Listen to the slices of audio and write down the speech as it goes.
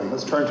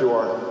Let's turn to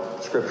our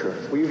scripture.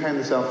 Will you hand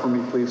this out for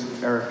me,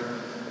 please, Eric?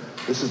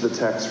 This is the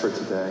text for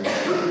today.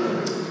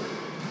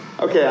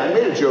 Okay, I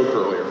made a joke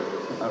earlier,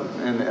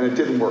 and it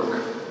didn't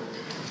work.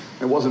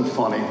 It wasn't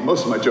funny.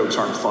 Most of my jokes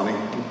aren't funny.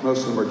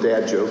 Most of them are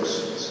dad jokes.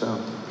 So,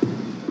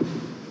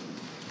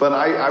 but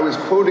I was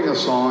quoting a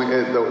song,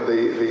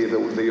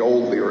 the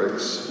old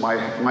lyrics.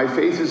 My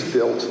faith is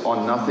built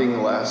on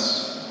nothing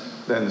less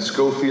than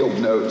Schofield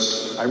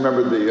Notes. I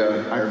remembered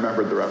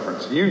the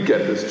reference. You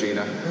get this,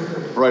 Gina,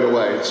 right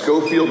away.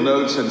 Schofield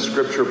Notes and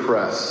Scripture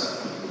Press.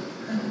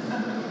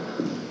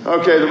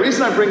 Okay, the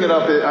reason I bring it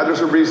up,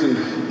 there's a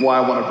reason why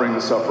I want to bring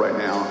this up right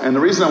now. And the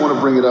reason I want to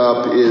bring it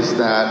up is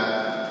that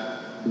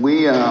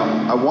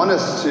I want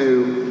us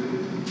to,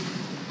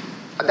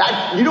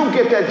 you don't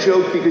get that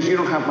joke because you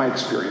don't have my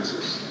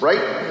experiences,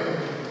 right?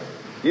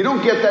 You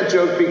don't get that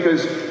joke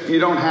because you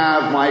don't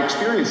have my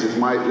experiences,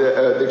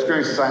 the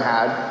experiences I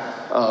had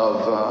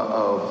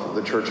of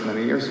the church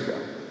many years ago.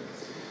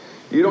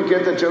 You don't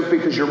get that joke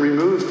because you're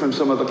removed from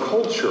some of the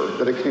culture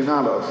that it came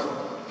out of.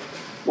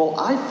 Well,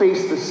 I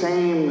face the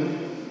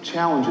same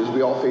challenges.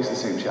 We all face the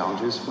same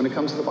challenges when it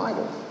comes to the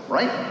Bible,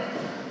 right?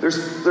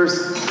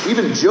 There's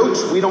even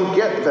jokes we don't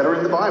get that are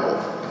in the Bible.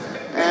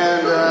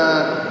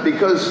 And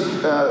because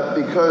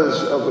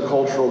of the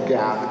cultural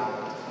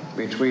gap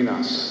between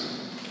us.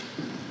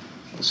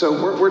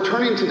 So we're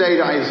turning today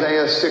to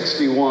Isaiah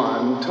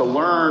 61 to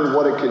learn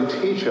what it can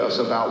teach us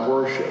about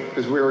worship.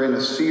 Because we're in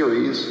a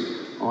series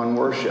on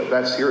worship.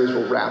 That series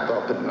will wrap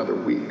up in another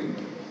week.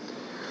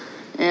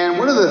 And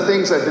one of the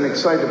things I've been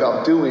excited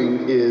about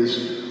doing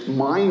is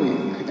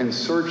mining and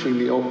searching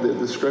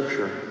the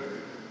scripture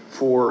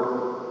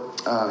for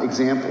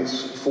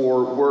examples,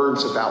 for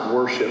words about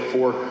worship,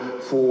 for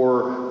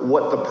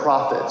what the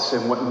prophets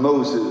and what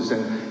Moses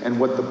and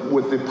what the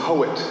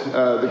poet,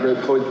 the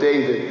great poet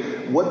David,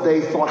 what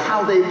they thought,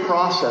 how they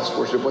processed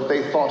worship, what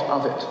they thought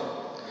of it.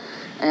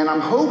 And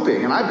I'm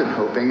hoping, and I've been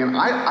hoping, and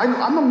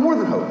I'm more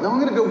than hoping. Now I'm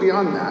going to go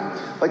beyond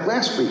that. Like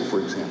last week, for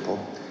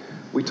example,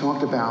 we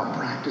talked about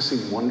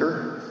practicing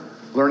wonder,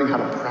 learning how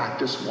to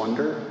practice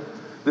wonder,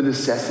 the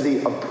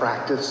necessity of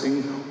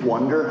practicing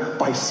wonder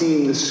by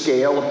seeing the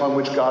scale upon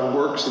which God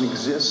works and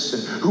exists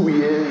and who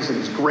he is and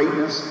his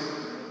greatness.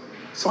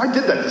 So I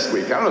did that this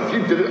week. I don't know if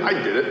you did it. I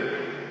did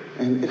it.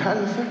 And it had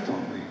an effect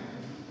on me.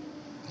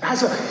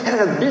 It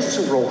had a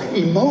visceral,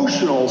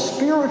 emotional,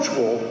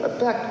 spiritual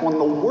effect on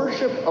the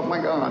worship of my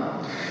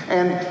God.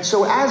 And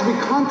so as we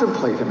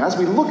contemplate him, as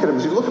we look at him,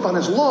 as we look upon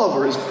his love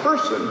or his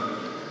person,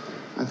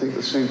 I think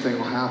the same thing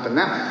will happen.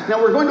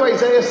 Now we're going to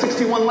Isaiah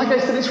 61. Like I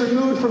said, it's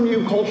removed from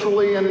you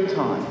culturally and in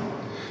time.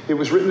 It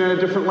was written in a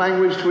different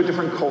language to a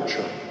different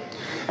culture.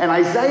 And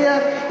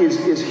Isaiah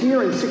is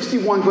here in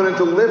 61 going to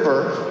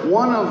deliver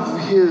one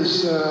of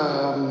his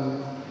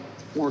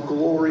more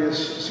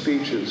glorious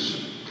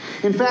speeches.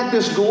 In fact,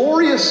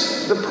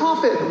 the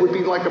prophet would be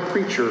like a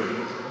preacher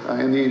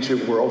in the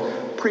ancient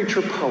world,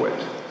 preacher-poet.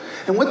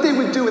 And what they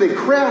would do, they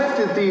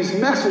crafted these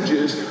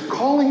messages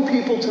calling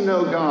people to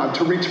know God,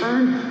 to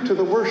return to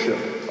the worship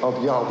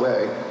of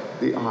Yahweh,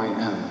 the I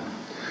Am.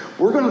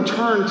 We're going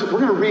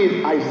to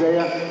read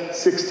Isaiah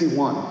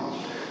 61.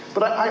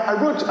 But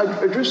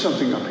I drew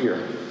something up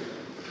here.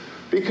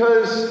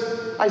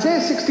 Because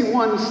Isaiah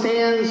 61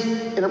 stands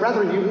in a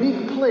rather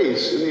unique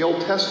place in the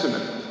Old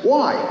Testament.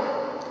 Why?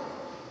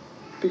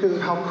 Because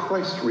of how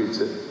Christ reads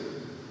it.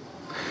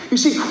 You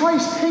see,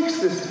 Christ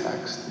takes this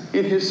text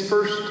in his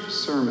first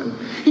sermon.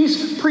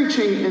 He's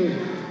preaching in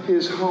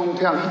his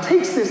hometown. He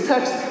takes this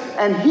text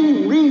and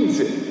he reads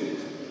it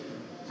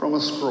from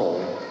a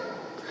scroll.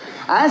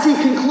 As he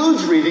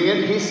concludes reading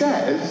it, he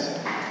says,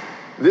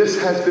 "This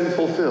has been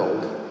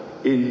fulfilled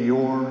in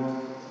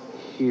your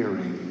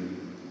hearing."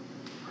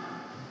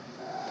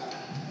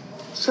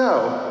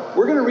 So,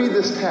 we're going to read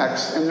this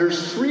text, and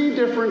there's 3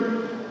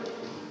 different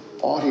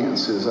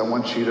audiences I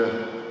want you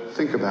to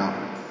think about.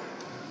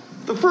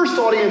 The first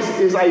audience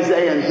is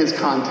Isaiah in his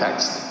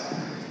context.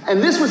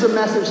 And this was a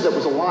message that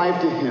was alive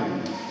to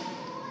him.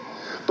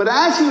 But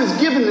as he was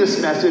given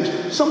this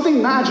message,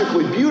 something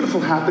magically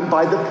beautiful happened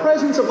by the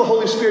presence of the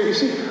Holy Spirit. You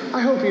see, I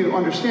hope you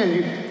understand,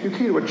 you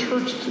came to a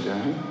church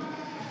today,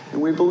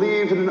 and we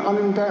believe in an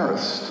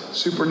unembarrassed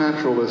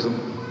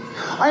supernaturalism.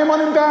 I am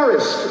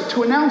unembarrassed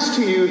to announce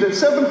to you that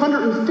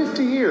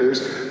 750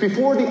 years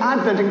before the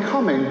advent and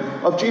coming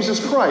of Jesus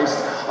Christ,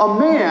 a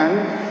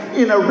man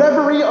in a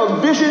reverie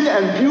of vision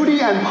and beauty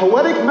and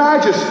poetic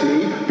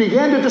majesty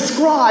began to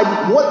describe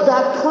what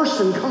that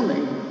person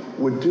coming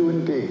would do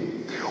and be.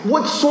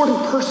 What sort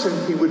of person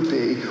he would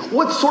be.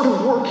 What sort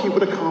of work he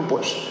would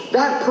accomplish.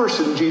 That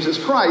person,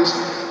 Jesus Christ,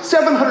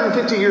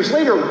 750 years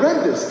later,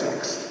 read this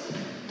text.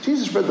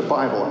 Jesus read the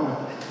Bible.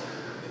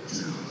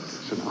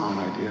 Such an odd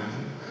idea.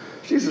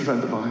 Jesus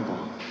read the Bible.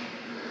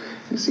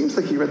 It seems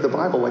like he read the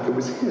Bible like it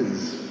was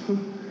his.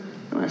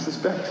 And I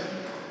suspect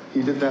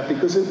he did that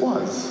because it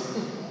was.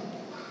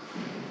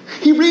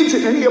 He reads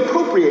it and he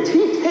appropriates.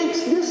 He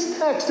takes this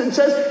text and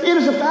says, it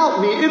is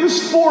about me, it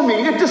is for me,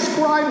 it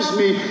describes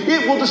me,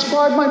 it will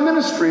describe my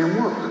ministry and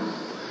work.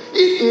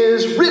 It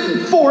is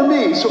written for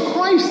me. So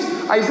Christ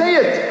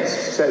Isaiah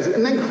says it,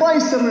 and then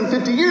Christ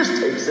 750 years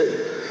takes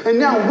it. And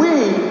now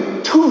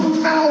we,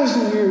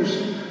 2,000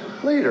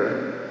 years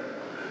later,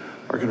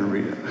 are going to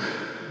read it.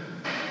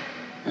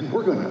 And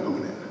we're going to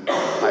own it,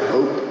 I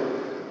hope,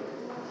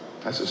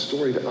 as a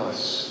story to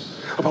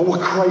us about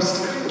what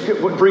Christ,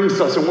 what brings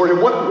us and what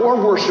our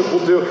worship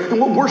will do and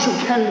what worship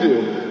can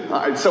do. All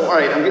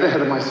right, I'm getting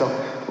ahead of myself.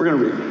 We're going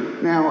to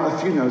read. Now, a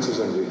few notes as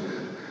I read.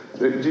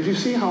 Did you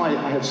see how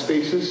I have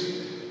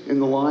spaces in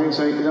the lines?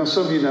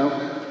 Some of you know,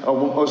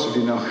 most of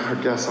you know, our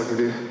guests, I'll give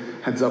you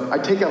a heads up. I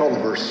take out all the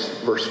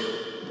verse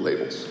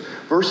labels.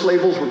 Verse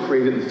labels were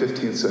created in the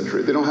 15th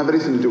century. They don't have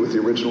anything to do with the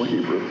original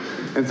Hebrew.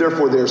 And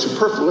therefore, they're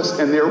superfluous,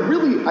 and they're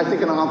really, I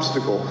think, an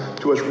obstacle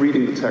to us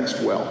reading the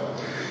text well.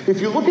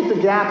 If you look at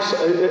the gaps,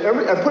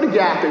 I put a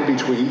gap in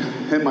between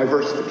in my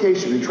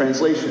versification and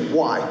translation.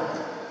 Why?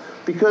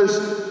 Because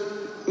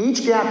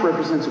each gap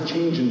represents a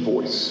change in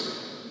voice.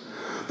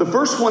 The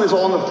first one is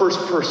all in the first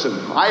person.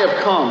 I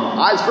have come.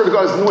 I, the Spirit of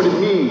God, has anointed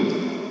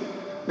me.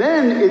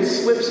 Then it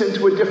slips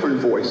into a different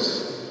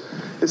voice.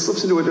 It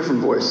slips into a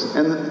different voice.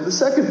 And the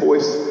second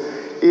voice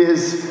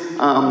is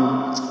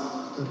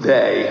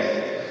they.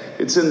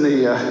 It's in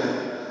the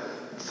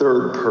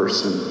third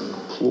person,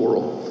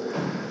 plural.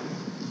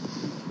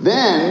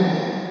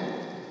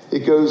 Then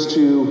it goes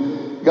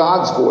to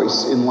God's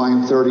voice in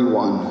line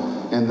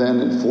 31, and then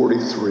in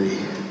 43.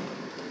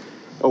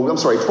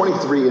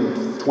 23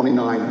 and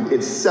 29.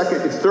 It's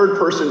third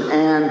person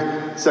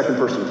and second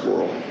person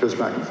plural. It goes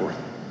back and forth.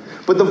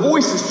 But the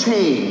voices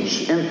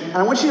change, and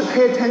I want you to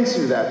pay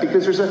attention to that,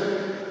 because there's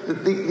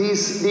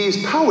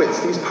these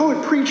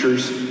poet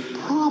preachers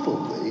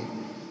probably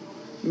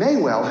may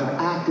well have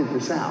acted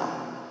this out.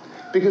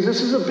 Because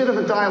this is a bit of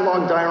a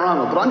dialogue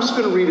diorama, but I'm just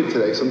going to read it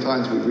today.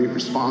 Sometimes we read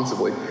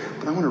responsibly,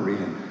 but I want to read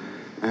it.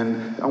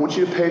 And I want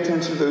you to pay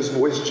attention to those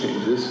voice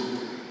changes.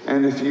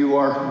 And if you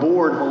are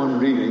bored while I'm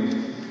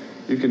reading,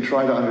 you can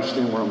try to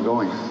understand where I'm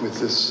going with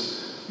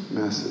this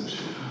message.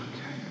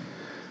 Okay.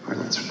 All right,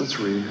 let's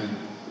read.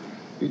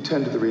 You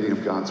tend to the reading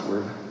of God's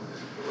word.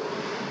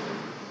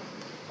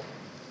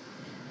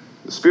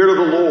 The Spirit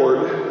of the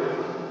Lord,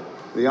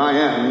 the I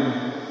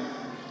Am,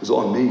 is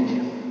on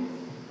me.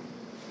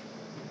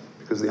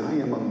 Because the I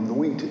Am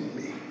anointed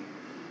me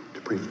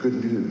to preach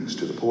good news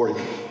to the poor.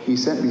 He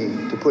sent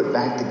me to put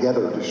back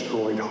together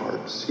destroyed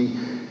hearts.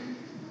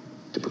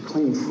 To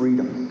proclaim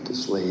freedom to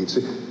slaves.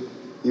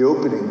 The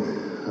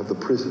opening of the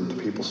prison to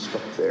people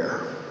stuck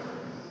there.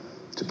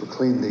 To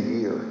proclaim the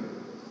year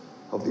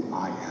of the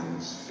I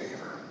Am's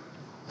favor.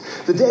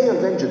 The day of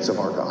vengeance of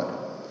our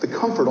God. To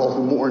comfort all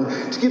who mourn.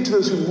 To give to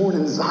those who mourn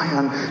in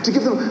Zion. To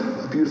give them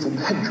a beautiful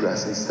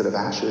headdress instead of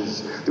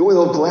ashes. The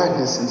oil of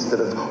gladness instead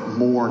of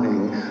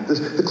mourning.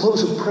 The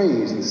clothes of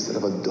praise instead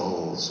of a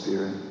dull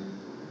spirit.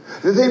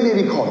 That they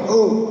may be called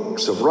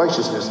oaks of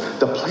righteousness.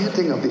 The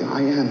planting of the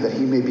I Am, that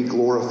he may be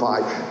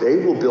glorified. They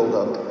will build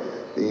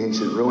up the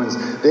ancient ruins.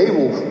 They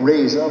will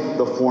raise up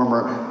the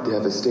former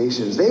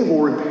devastations. They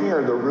will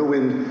repair the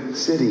ruined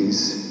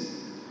cities.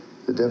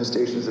 The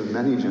devastations of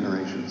many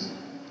generations.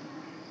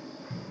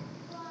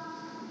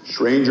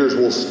 Strangers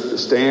will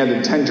stand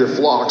and tend your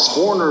flocks.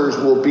 Foreigners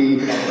will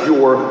be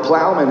your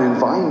plowmen and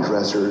vine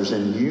dressers.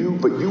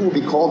 But you will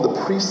be called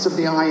the priests of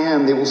the I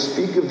Am. They will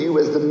speak of you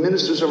as the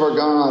ministers of our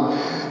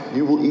God.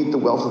 You will eat the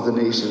wealth of the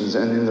nations,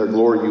 and in their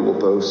glory you will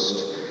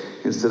boast.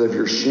 Instead of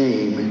your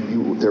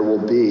shame, there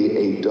will be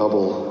a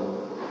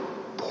double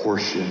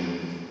portion.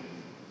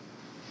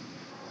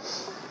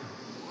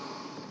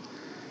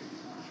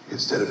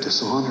 Instead of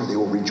dishonor, they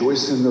will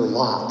rejoice in their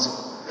lot.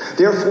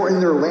 Therefore, in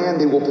their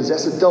land, they will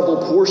possess a double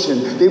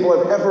portion. They will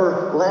have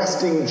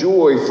everlasting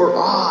joy. For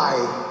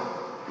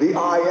I, the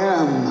I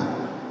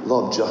Am,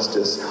 love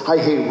justice. I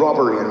hate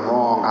robbery and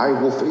wrong. I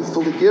will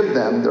faithfully give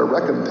them their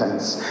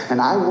recompense,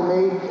 and I will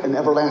make an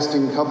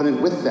everlasting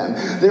covenant with them.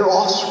 Their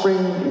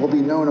offspring will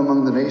be known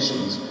among the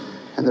nations,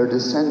 and their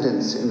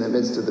descendants in the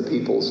midst of the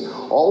peoples.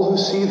 All who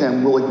see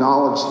them will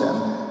acknowledge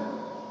them,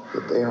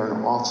 that they are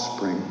an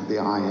offspring the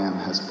I Am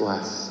has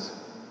blessed.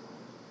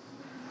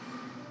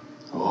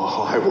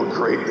 Oh, I will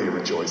greatly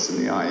rejoice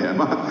in the I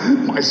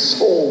Am. My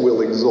soul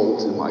will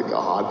exult in my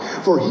God,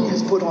 for he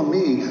has put on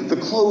me the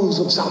clothes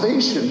of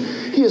salvation.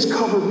 He has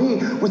covered me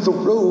with the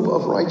robe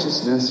of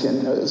righteousness,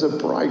 and as a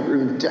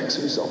bridegroom decks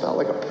himself out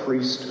like a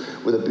priest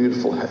with a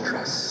beautiful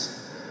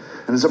headdress.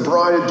 And as a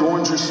bride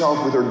adorns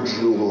herself with her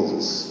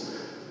jewels.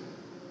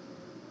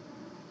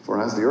 For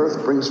as the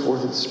earth brings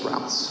forth its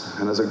sprouts,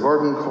 and as a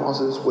garden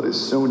causes what is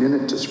sown in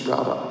it to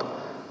sprout up,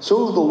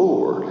 so the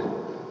Lord,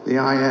 the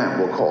I Am,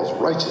 will cause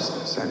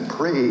righteousness and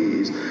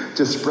praise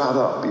to sprout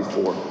up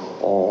before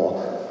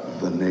all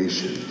the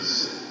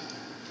nations.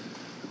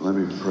 Let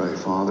me pray.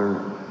 Father,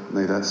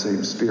 may that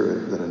same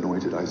Spirit that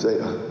anointed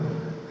Isaiah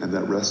and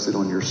that rested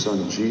on your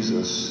Son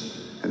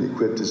Jesus and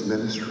equipped his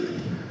ministry,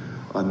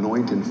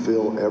 anoint and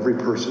fill every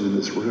person in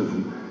this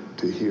room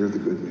to hear the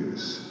good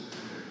news.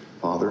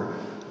 Father,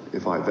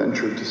 if I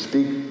venture to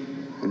speak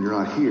and you're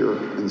not here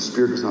and the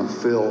Spirit does not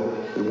fill,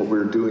 then what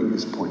we're doing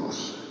is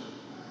pointless.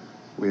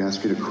 We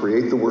ask you to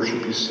create the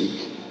worship you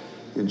seek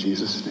in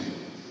Jesus' name.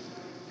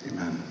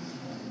 Amen.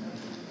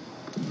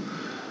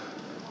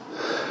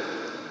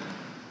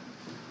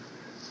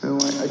 So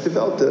I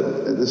developed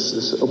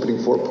this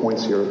opening 4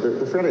 points here.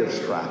 They're fairly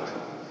abstract.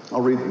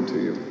 I'll read them to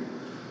you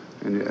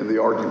and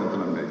the argument that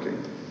I'm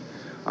making.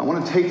 I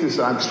want to take this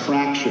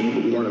abstraction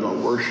that we learned about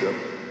worship,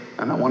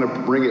 and I want to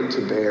bring it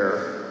to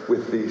bear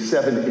with the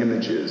 7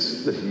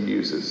 images that he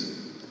uses.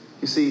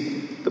 You see,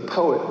 the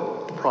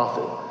poet, the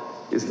prophet,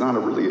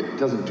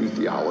 doesn't do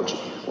theology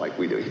like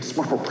we do. He's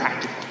much more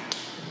practical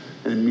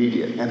and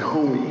immediate and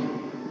homey,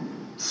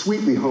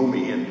 sweetly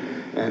homey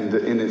and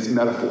in his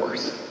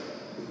metaphors.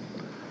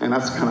 And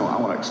that's kind of, I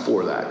want to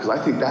explore that, because I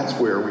think that's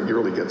where we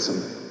really get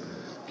some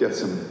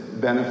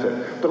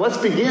benefit. But let's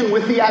begin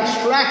with the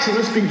abstraction.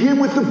 Let's begin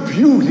with the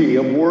beauty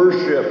of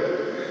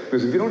worship.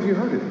 Because if you don't know if you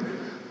heard it,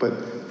 but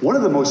one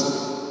of the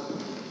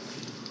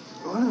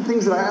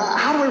things that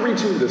how do I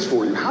reach into this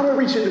for you? How do I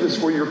reach into this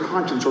for your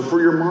conscience or for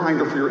your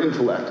mind or for your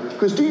intellect?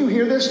 Because do you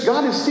hear this?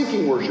 God is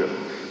seeking worship.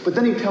 But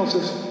then he tells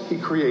us he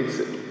creates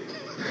it.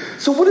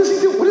 So what does he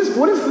do? What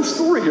is the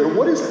story here?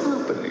 What is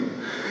happening?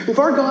 If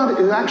our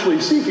God is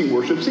actually seeking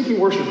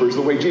worshipers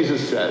the way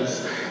Jesus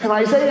says, and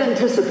Isaiah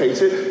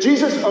anticipates it,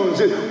 Jesus owns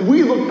it,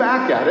 we look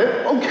back at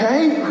it,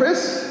 okay,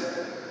 Chris?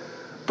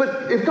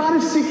 But if God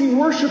is seeking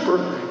worshiper,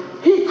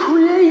 he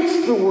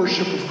creates the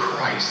worship of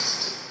Christ.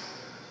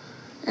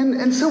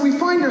 And so we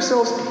find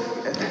ourselves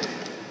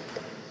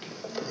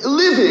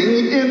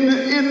living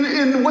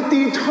in what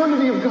the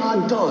eternity of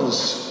God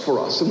does for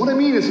us. And what I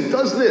mean is it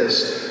does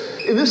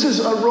this. And this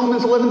is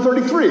Romans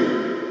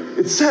 11:33.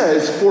 It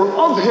says, for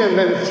of him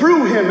and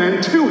through him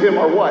and to him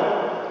are what?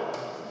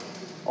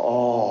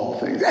 All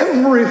things.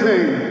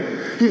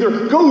 Everything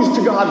either goes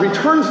to God,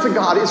 returns to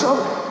God.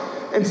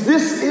 And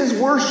this is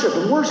worship.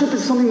 And worship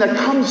is something that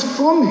comes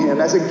from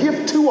him as a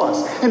gift to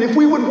us. And if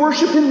we would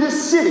worship in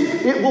this city,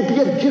 it will be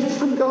a gift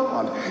from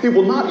God. It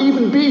will not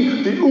even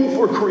be the oomph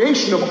or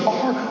creation of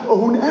our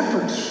own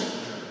efforts.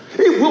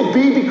 It will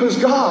be because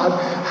God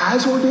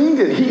has ordained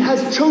it. He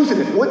has chosen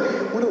it.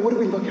 What do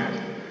we look at?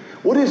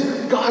 What does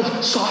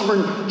God's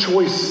sovereign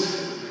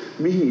choice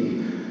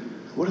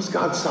mean? What is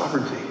God's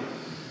sovereignty?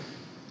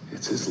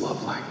 It's his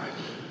love language.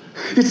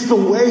 It's the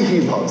way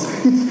he loves.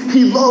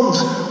 He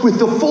loves with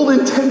the full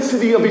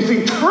intensity of his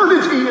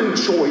eternity and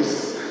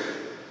choice.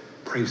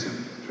 Praise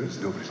him. There's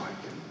nobody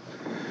like him.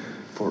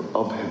 For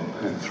of him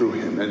and through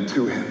him and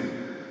to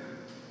him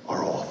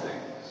are all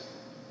things.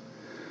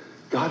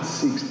 God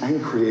seeks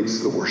and creates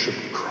the worship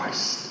of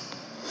Christ.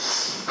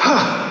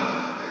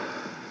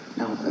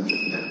 Now,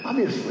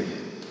 obviously,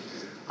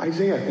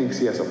 Isaiah thinks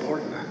he has a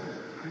part in that.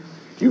 Right?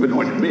 You've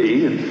anointed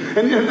me, and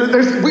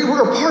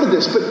we're a part of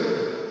this, but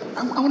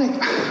I want to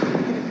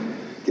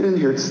get in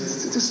here.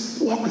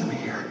 Just walk with me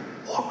here.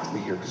 Walk with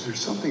me here, because there's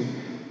something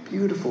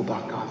beautiful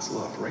about God's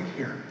love right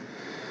here.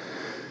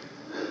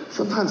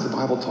 Sometimes the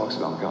Bible talks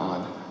about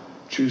God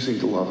choosing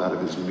to love out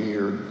of his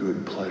mere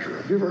good pleasure.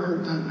 Have you ever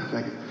heard that?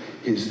 Like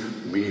his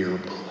mere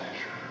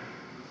pleasure.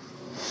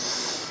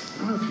 I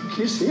don't know if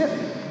can you see it?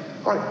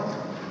 All right.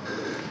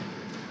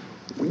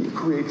 When you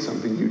create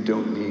something you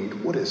don't need,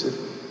 what is it?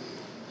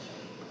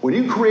 When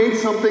you create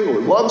something or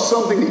love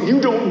something that you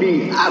don't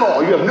need at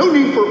all, you have no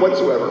need for it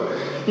whatsoever,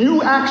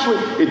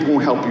 it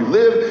won't help you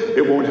live,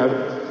 it won't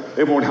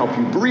help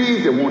you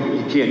breathe, you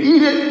can't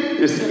eat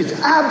it,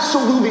 it's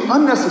absolutely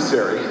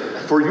unnecessary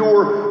for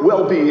your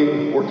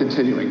well-being or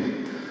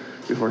continuing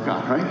before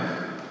God, right?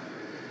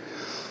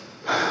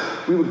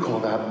 We would call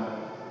that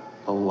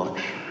a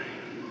luxury,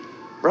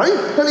 right?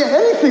 I mean,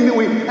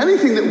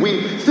 anything that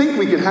we think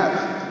we can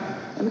have.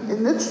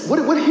 And that's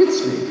what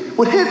hits me.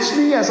 What hits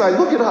me as I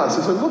look at us,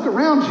 as I look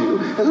around you,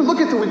 as I look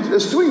at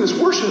us doing this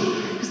worship,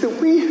 is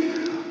that we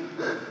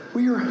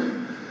are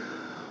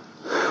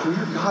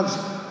God's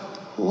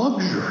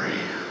luxury.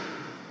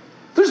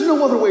 There's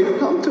no other way to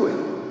come to it.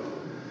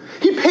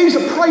 He pays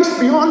a price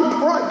beyond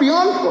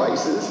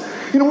prices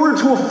in order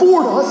to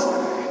afford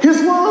us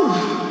his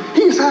love.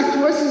 He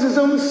sacrifices his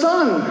own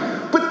son.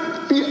 But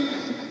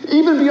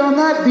even beyond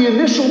that, the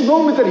initial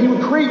moment that he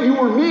would create you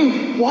or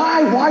me,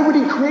 why would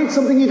he create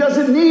something he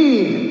doesn't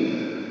need?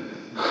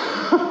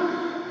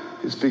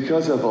 It's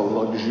because of a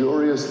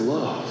luxurious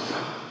love.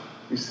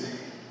 You see,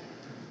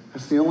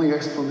 that's the only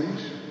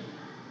explanation.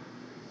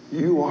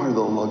 You are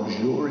the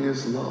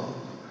luxurious love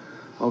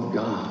of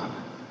God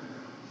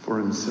for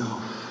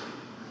himself.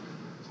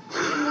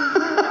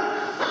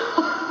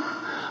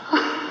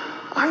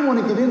 I want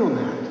to get in on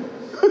that.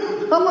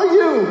 How about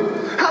you?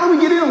 How do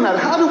we get in on that?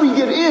 How do we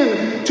get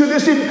in to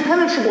this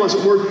impenetrable, as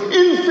it were,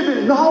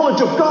 infinite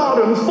knowledge of God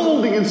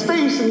unfolding in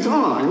space and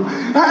time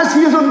as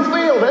he is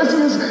unveiled,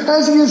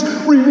 as he is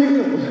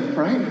revealed,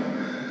 right?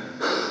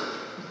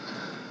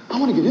 I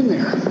want to get in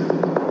there.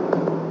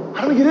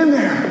 How do we get in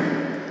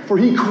there? For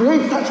he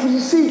creates, that's what he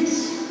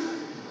seeks.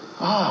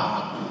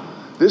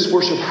 This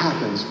worship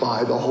happens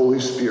by the Holy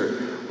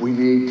Spirit. We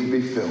need to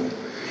be filled.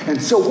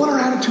 And so what our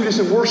attitude is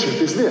in worship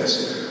is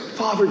this: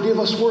 Father, give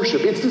us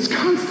worship. It's this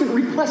constant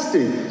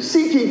requesting,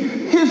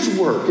 seeking his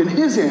work and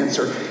his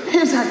answer,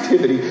 his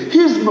activity,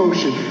 his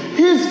motion,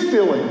 his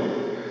filling.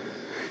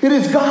 It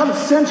is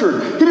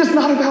God-centered. It is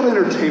not about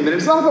entertainment.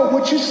 It's not about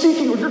what you're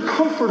seeking or your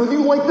comfort or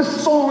you like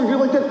this song, you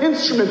like that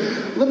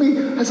instrument. Let me,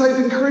 as I've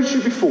encouraged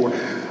you before,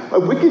 a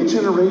wicked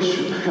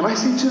generation, and I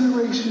say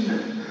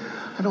generation,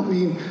 I don't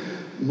mean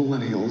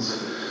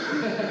millennials.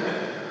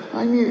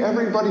 I mean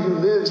everybody who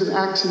lives and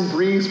acts and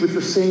breathes with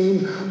the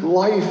same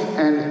life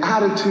and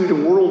attitude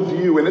and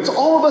worldview, and it's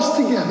all of us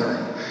together.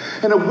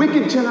 And a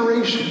wicked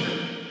generation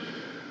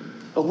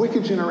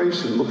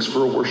looks for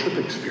a worship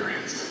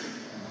experience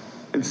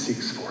and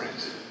seeks for it.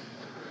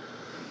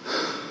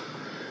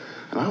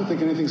 And I don't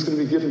think anything's going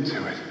to be given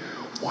to it.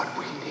 What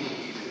we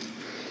need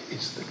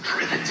is the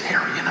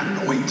Trinitarian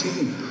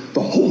anointing.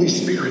 The Holy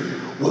Spirit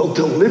will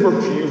deliver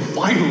to you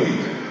finally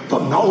the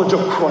knowledge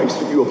of Christ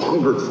that you have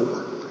hungered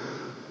for.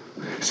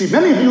 See,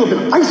 many of you have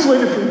been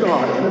isolated from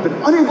God and have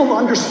been unable to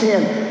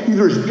understand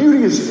either His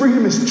beauty, His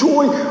freedom, His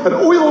joy, an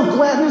oil of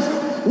gladness.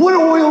 What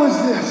oil is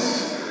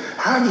this?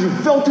 Have you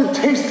felt it,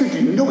 tasted?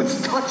 Do you know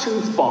its touch and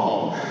its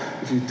balm?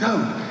 If you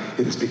don't,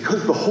 it is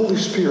because the Holy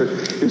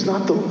Spirit is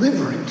not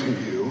delivering to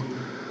you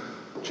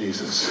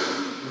Jesus.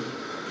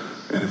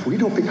 And if we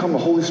don't become a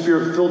Holy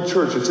Spirit-filled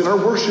church, it's in our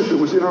worship, it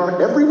was in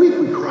our, every week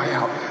we cry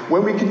out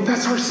when we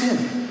confess our sin.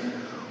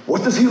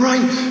 What does He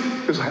write?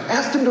 Because I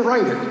asked Him to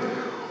write it.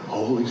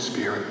 Holy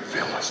Spirit,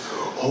 fill us.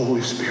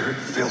 Holy Spirit,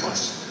 fill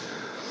us.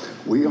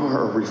 We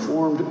are a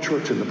Reformed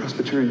church in the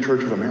Presbyterian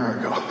Church of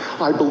America.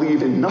 I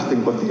believe in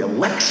nothing but the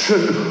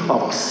election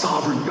of a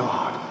sovereign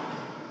God.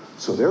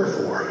 So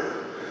therefore,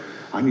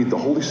 I need the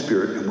Holy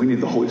Spirit, and we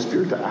need the Holy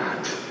Spirit to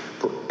act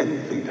for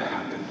anything to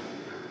happen.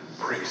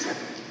 Praise Him.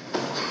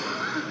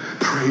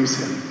 Praise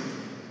Him.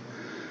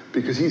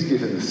 Because He's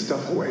giving this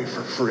stuff away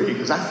for free,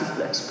 because that's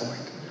the next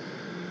point.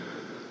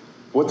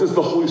 What does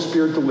the Holy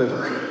Spirit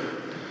deliver?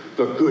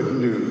 The good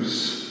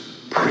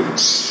news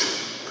preached.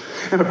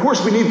 And of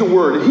course we need the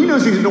word. He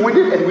knows He's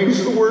anointed, and we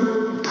use the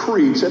word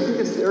preach. I think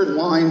it's there in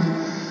line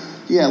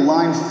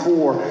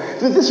 4.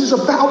 That this is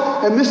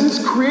about, and this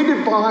is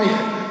created by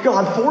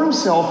God for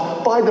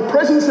Himself by the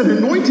presence and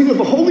anointing of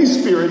the Holy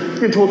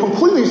Spirit into a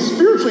completely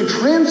spiritually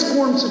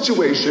transformed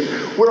situation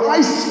where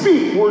I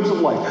speak words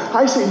of life.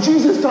 I say,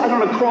 Jesus died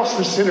on a cross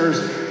for sinners,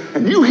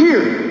 and you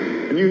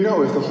hear, and you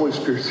know if the Holy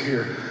Spirit's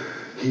here,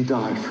 He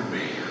died for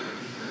me.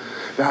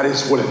 That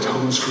is what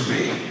atones for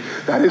me.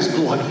 That is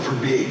blood for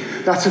me.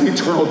 That's an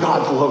eternal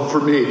God's love for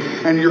me.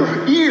 And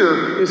your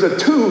ear is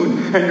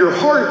attuned, and your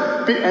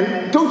heart,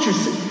 and don't you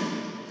see?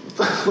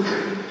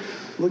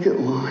 Look at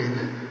line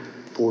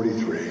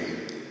 43.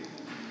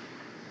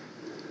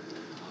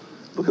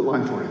 Look at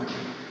line 43.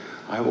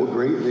 I will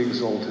greatly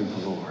exalt in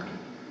the Lord.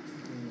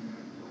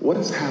 What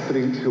is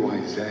happening to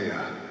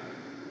Isaiah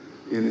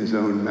in his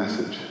own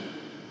message?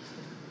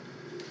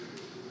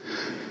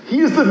 He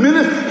is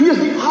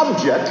the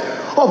object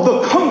of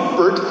the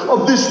comfort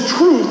of this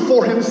truth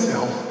for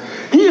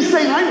himself. He is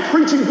saying, I'm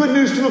preaching good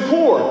news to the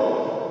poor,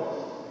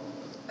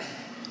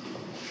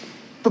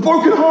 the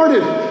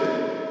brokenhearted,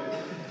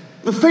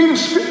 the faint of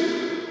spirit.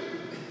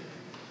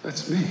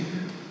 That's me.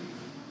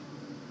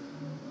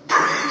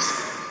 Praise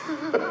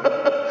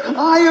Him.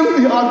 I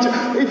am the object.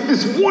 It's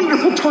this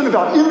wonderful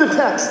turnabout in the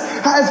text.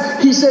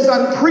 As he says,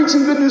 I'm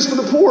preaching good news for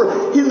the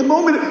poor. In the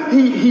moment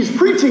he's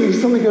preaching, he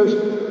suddenly goes,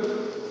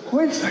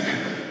 wait a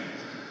second.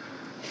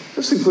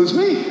 This includes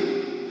me.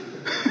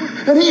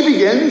 And he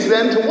begins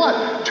then to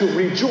what? To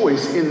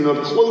rejoice in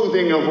the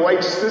clothing of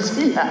righteousness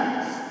he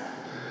has.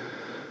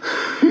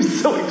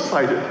 He's so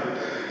excited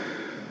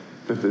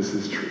that this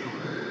is true.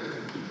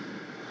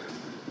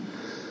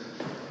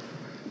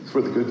 It's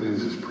where the good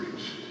news is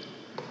preached.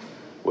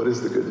 What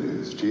is the good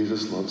news?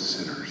 Jesus loves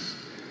sinners.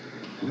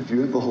 And if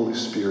you have the Holy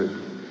Spirit,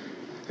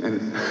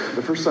 and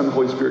the first time the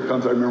Holy Spirit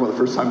comes, I remember the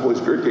first time the Holy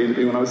Spirit came to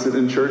me when I was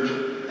sitting in church.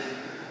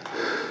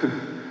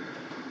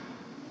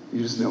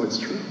 You just know it's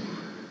true.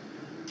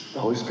 The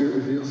Holy Spirit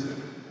reveals it.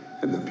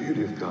 And the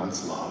beauty of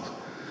God's love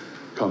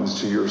comes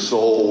to your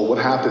soul. What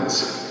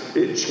happens?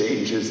 It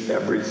changes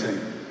everything.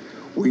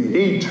 We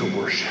need to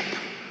worship.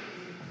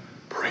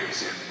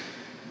 Praise Him.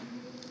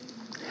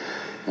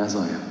 As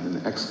I have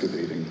been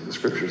excavating the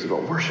scriptures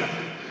about worship,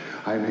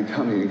 I am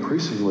becoming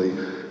increasingly,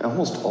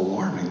 almost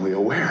alarmingly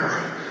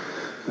aware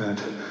that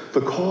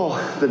the call,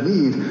 the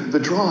need, the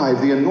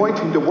drive, the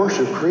anointing to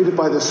worship created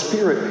by the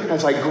Spirit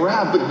as I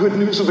grab the good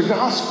news of the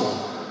gospel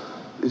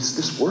is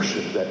this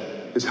worship that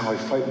is how I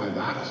fight my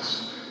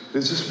battles. It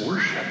is this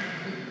worship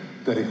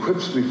that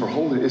equips me for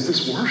holiness. It is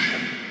this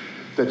worship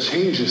that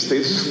changes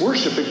things. It is this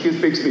worship that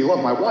makes me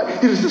love my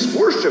wife. It is this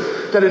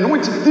worship that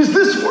anoints me. It is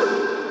this worship.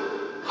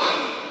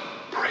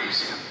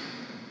 Praise Him.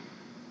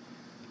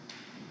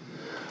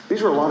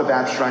 These are a lot of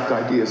abstract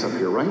ideas up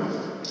here, right?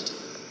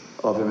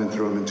 Of Him and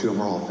through Him and to Him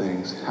are all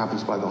things. It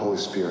happens by the Holy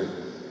Spirit.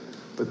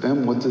 But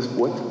then what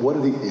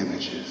are the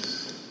images?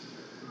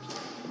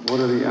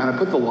 And I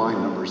put the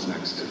line numbers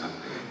next to them.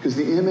 Because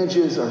the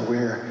images are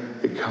where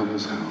it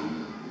comes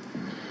home.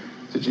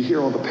 Did you hear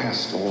all the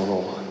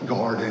pastoral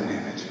garden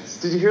images?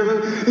 Did you hear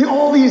them?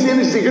 All these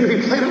images are going to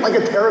be planted like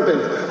a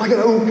terebinth, like an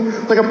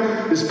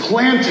oak, this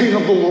planting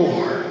of the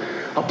Lord.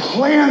 A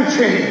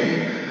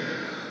planting.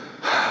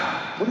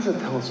 what does it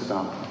tell us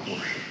about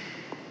worship?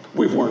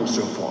 We've learned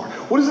so far.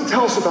 What does it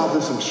tell us about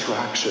this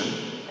abstraction?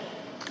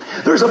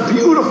 There's a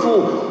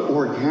beautiful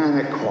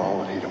organic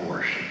quality to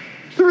worship.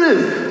 There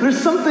is.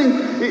 There's something,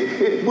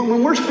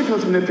 when worship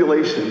becomes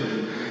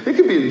manipulation, it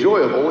can be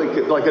enjoyable,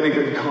 like any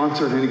good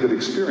concert, any good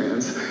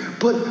experience.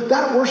 But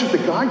that worship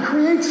that God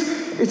creates,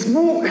 it's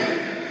not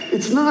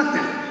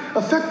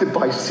affected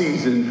by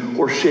season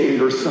or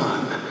shade or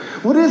sun.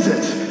 What is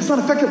it? It's not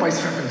affected by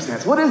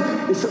circumstance. What is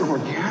it? It's an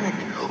organic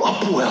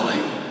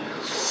upwelling.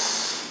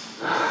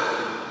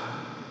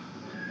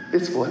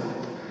 It's what?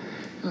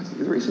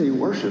 The reason you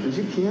worship is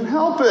you can't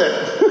help it.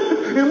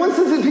 In one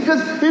sense, it's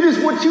because it is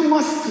what you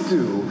must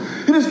do.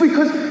 It is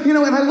because, and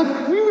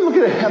when you look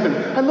at a heaven,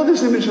 I love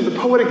this image of the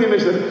poetic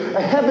image that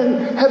a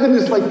heaven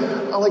is like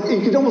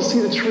you can almost see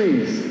the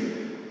trees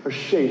are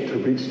shaped to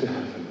reach to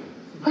heaven.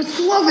 I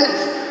just love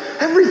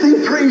it.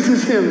 Everything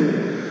praises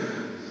him.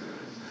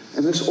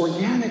 And this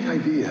organic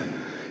idea,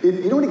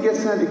 you know what it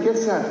gets at? It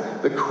gets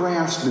at the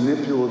crass,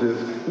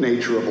 manipulative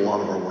nature of a lot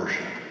of our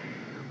worship.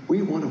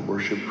 We want a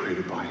worship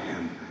created by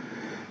him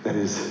that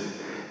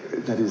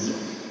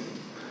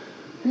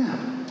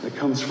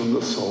comes from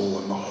the soul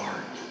and the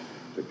heart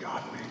that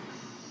God made.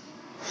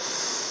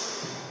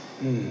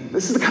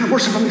 This is the kind of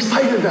worship I'm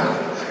excited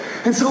about.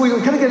 And so we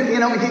kind of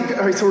get, all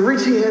right, so we're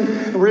reaching in. And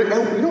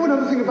you know what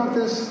another thing about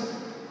this?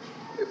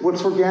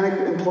 What organic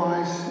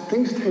implies?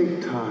 Things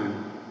take time.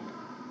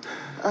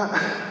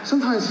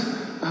 Sometimes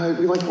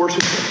we like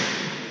worship,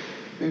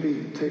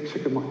 maybe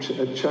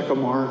check a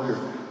mark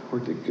or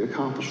to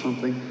accomplish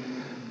something.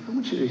 I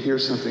want you to hear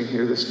something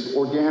here, this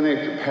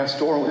organic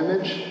pastoral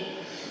image.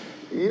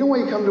 You know why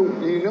you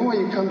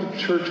come to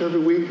church every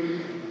week?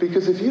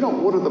 Because if you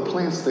don't water the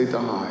plants, they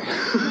die.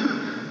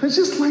 It's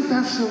just like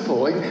that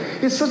simple.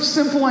 It's such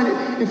simple idea.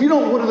 If you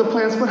don't water the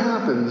plants, what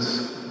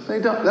happens? They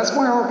die. That's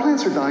why our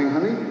plants are dying,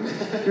 honey.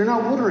 You're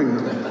not watering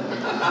them.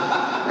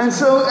 And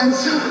so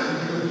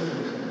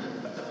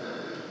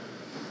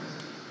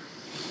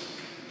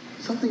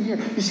something here.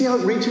 You see how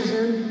it reaches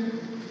in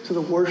to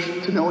the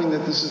worship, to knowing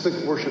that this is the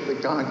worship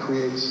that God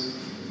creates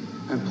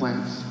and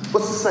plants.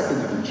 What's the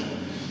second image?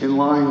 In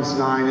lines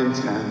 9 and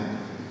 10,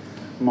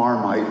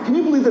 Marmite. Can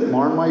you believe that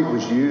Marmite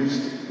was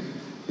used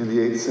in the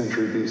 8th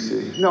century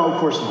BC? No, of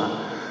course not.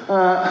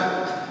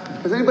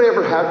 Has anybody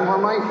ever had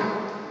Marmite?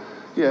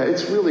 Yeah,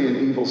 it's really an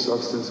evil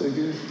substance.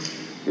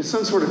 It's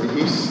some sort of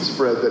yeast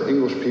spread that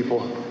English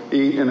people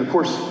eat, and of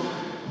course,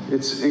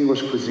 it's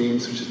English cuisine,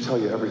 so it should tell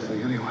you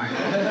everything anyway.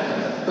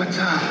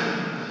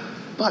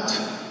 But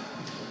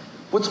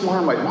what's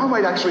Marmite?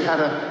 Marmite actually had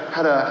a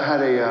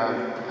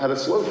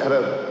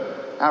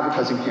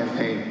advertising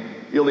campaign.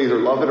 You'll either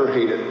love it or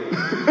hate it.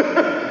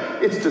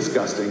 It's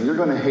disgusting. You're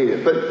going to hate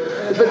it, but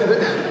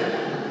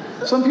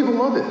some people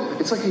love it.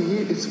 It's like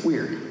it's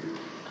weird.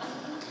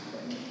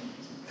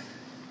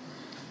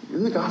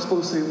 Isn't the gospel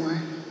the same way?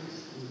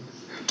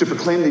 To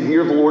proclaim the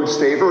year of the Lord's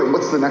favor, and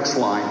what's the next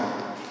line?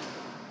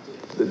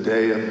 The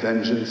day of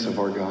vengeance of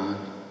our God.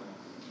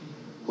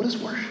 What is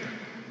worship?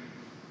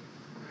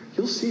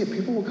 You'll see it.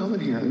 People will come in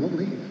here and they'll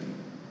leave.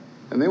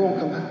 And they won't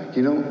come back.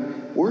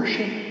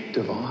 Worship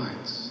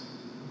divides.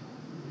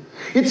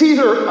 It's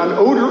either an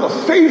odor of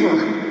favor,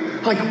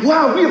 like,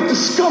 wow, we have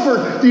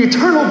discovered the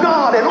eternal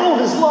God and all of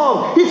his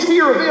love. It's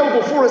here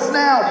available for us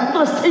now.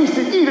 Let us taste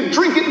it, eat it,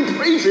 drink it, and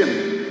praise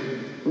him.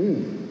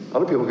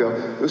 Other people go,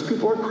 those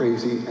people are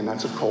crazy, and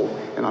that's a cult,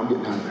 and I'm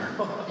getting out of there.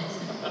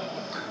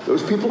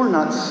 Those people are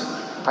nuts.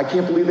 I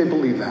can't believe they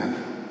believe that.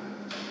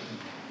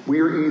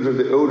 We are either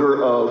the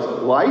odor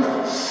of life,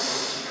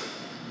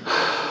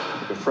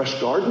 like a fresh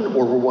garden,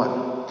 or we're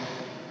what?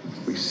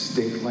 We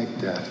stink like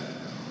death.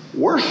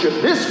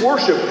 Worship, this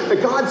worship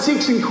that God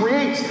seeks and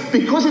creates,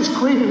 because it's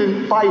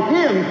created by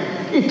him,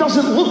 it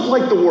doesn't look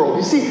like the world.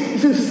 You see,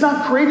 since it's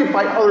not created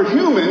by other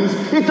humans,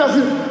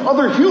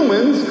 other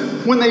humans,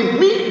 when they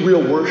meet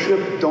real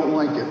worship, don't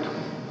like it.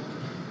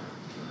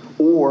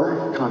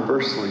 Or,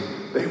 conversely,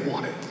 they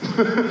want it.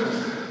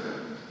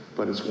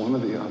 But it's one or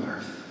the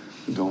other.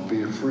 Don't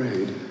be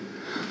afraid.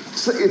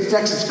 So it's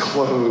next is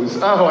clothes.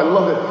 Oh, I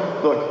love it.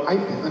 Look,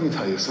 let me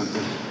tell you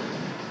something.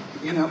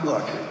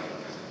 Look,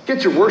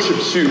 get your worship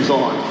shoes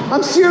on.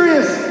 I'm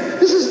serious.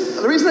 This is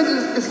the reason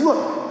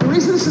look. The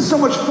reason this is so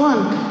much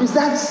fun is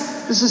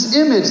this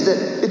image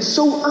that it's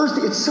so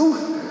earthy. It's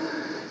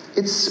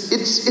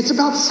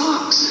about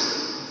socks.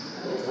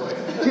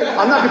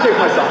 I'm not going to take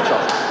my socks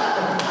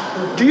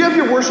off. Do you have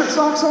your worship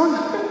socks on?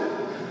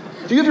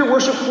 Do you have your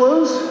worship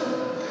clothes?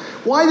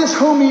 Why this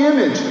homey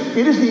image?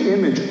 It is the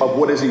image of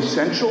what is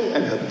essential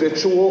and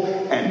habitual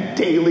and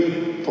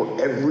daily for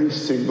every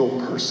single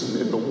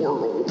person in the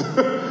world.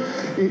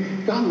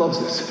 God loves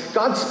this.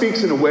 God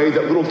speaks in a way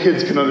that little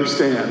kids can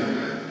understand.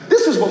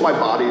 This is what my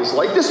body is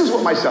like. This is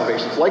what my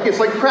salvation is like. It's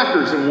like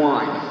crackers and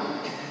wine.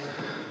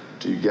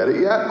 Do you get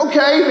it yet?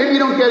 Okay, maybe you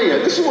don't get it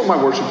yet. This is what my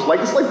worship's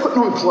like. It's like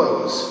putting on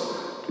clothes.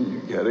 Do you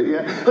get it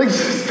yet? Like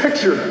this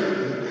picture.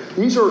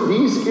 These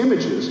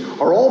images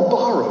are all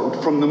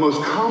borrowed from the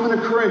most common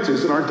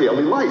occurrences in our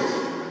daily life.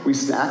 We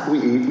snack, we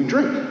eat, we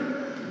drink.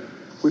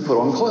 We put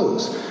on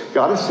clothes.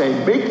 God is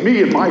saying, make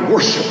me and my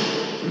worship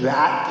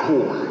that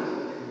core.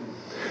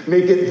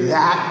 Make it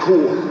that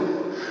core.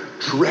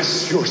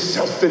 Dress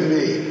yourself in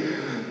me.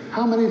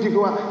 How many of you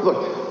go out? Look,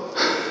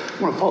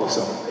 I want to follow this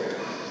up.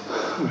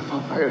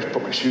 I got to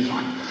put my shoes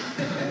on.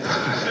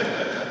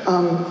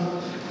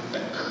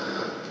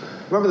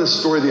 Remember this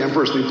story of the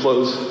emperor's new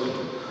clothes?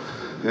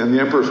 And the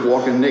emperor's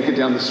walking naked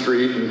down the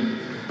street, and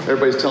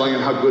everybody's telling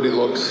him how good he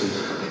looks.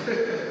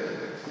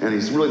 And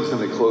he's really doesn't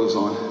have any clothes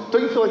on.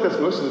 Don't you feel like that's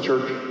most of the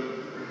church?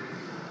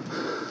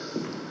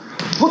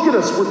 Look at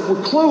us.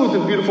 We're clothed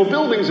in beautiful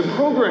buildings and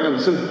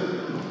programs.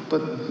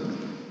 But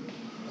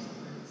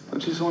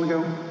don't you just want to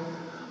go,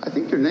 I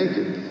think you're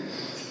naked.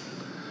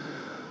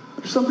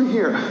 There's something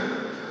here.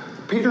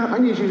 Peter, I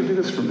need you to do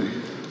this for me.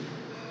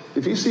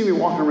 If you see me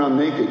walking around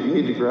naked, you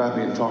need to grab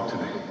me and talk to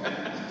me.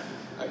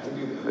 I can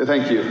do that.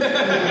 Thank you.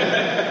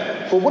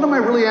 But what am I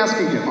really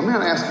asking him? I'm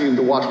not asking him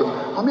to watch, but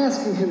I'm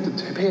asking him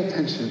to pay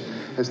attention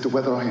as to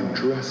whether I am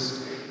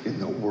dressed in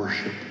the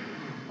worship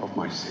of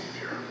my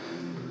Savior.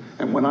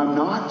 And when I'm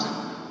not,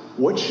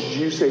 what should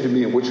you say to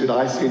me and what should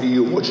I say to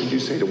you and what should you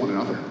say to one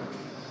another?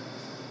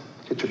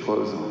 Get your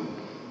clothes on.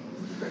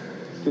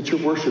 Get your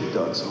worship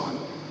duds on.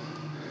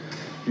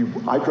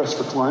 I dress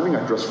for climbing,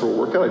 I dress for a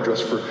workout, I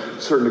dress for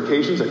certain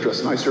occasions, I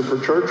dress nicer for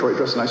church, or I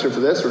dress nicer for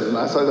this, or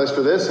nicer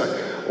for this,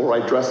 or I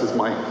dress as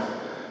my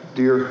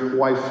dear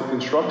wife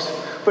instructs.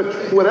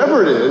 But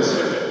whatever it is,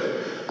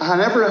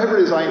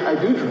 I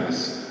do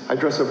dress. I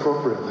dress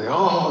appropriately.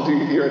 Oh, do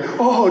you hear it?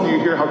 Oh, do you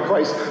hear how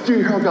do you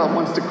hear how God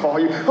wants to call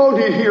you? Oh,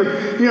 do you hear,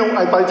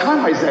 by the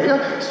time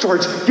Isaiah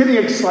starts getting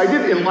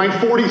excited in line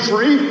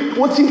 43,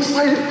 what's he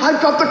excited? I've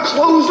got the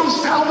clothes of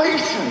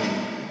salvation.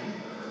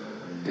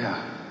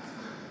 Yeah.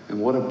 And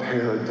what a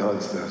pair of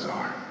duds those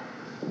are.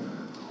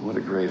 What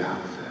a great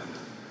outfit.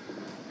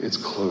 It's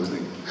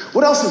clothing.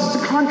 What else is it?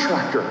 It's a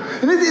contractor.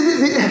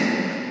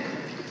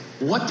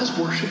 What does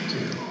worship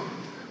do?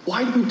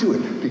 Why do we do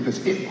it?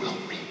 Because it will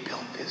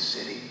rebuild this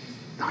city.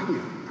 Not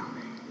you, not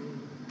me.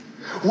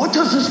 What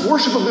does this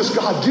worship of this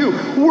God do?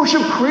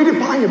 Worship created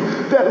by him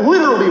that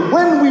literally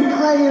when we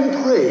pray and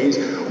praise,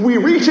 we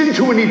reach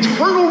into an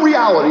eternal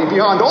reality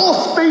beyond all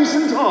space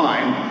and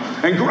time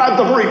and grab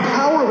the very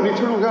power of an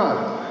eternal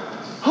God.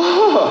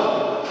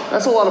 Oh,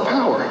 that's a lot of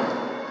power.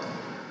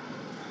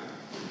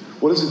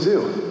 What does it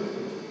do?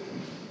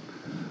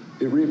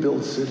 It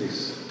rebuilds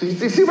cities. Do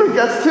you see where it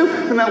gets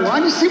to in that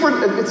line? You see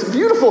where it's a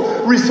beautiful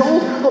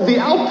result of the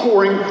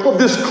outpouring of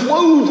this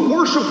clothed,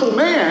 worshipful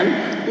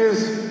man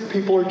is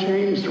people are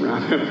changed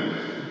around him.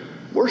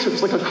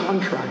 Worship's like a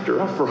contractor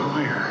up for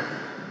hire,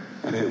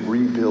 and it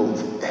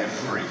rebuilds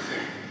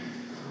everything.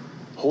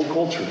 Whole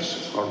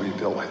cultures are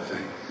rebuilt, I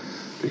think,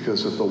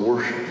 because of the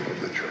worship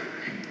of the church.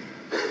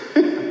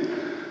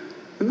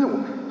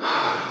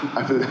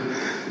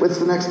 What's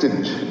the next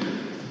image?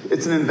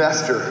 It's an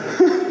investor.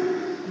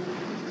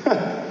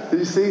 Did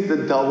you see the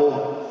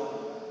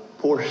double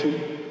portion?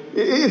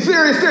 It's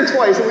there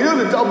twice. And we know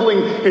the doubling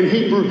in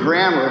Hebrew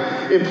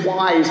grammar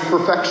implies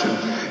perfection.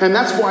 And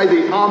that's why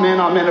the Amen,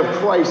 Amen of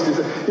Christ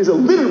is a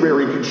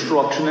literary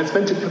construction that's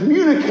meant to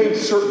communicate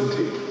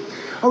certainty.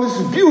 Oh, this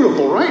is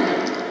beautiful,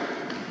 right?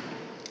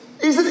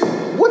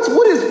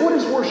 What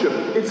is worship?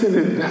 It's an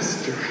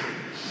investor.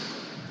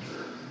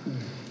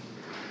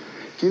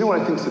 Do you know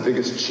what I think is the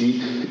biggest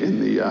cheat in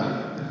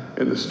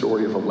the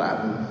story of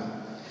Aladdin?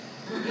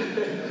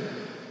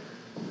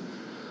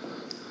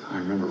 I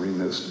remember reading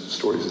those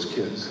stories as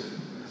kids,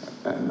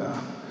 and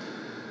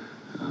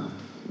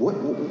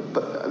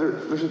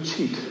there's a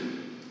cheat.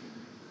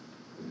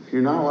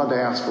 You're not allowed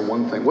to ask for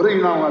one thing. What are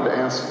you not allowed to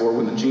ask for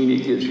when the genie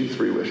gives you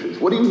 3 wishes?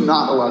 What are you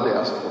not allowed to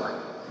ask for?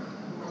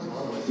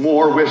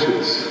 More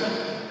wishes.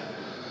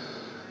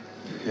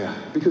 Yeah,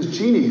 because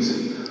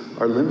genies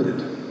are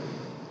limited.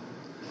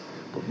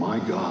 But my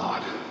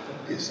God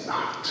is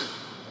not.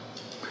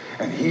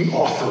 And he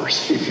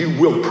offers, if you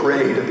will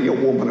pray to be a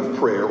woman of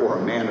prayer or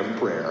a man of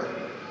prayer,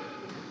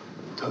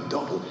 to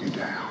double you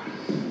down.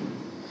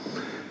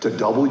 To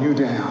double you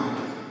down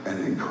and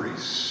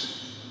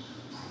increase.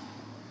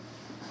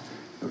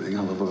 Everything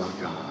I love about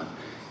God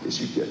is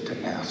you get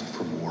to ask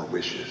for more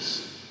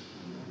wishes.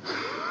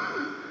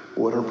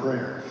 What are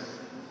prayers?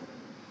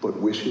 But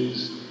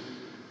wishes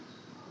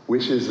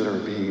that are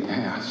being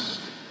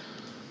asked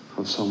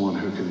of someone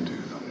who can do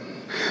them.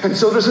 And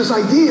so there's this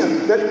idea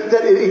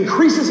that it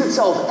increases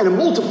itself and it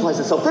multiplies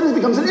itself. Then it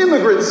becomes an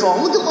immigrant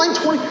song. Look at line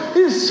 20.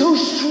 It is so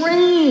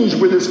strange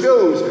where this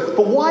goes.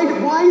 But why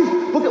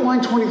look at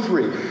line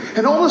 23.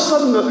 And all of a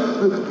sudden,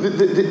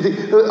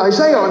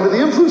 Isaiah, under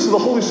the influence of the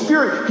Holy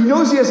Spirit, he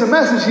knows he has a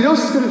message. He knows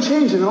it's going to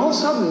change. And all of a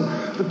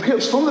sudden,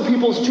 some of the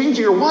people is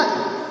changing are what?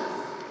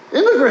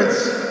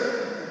 Immigrants.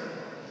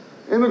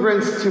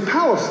 Immigrants to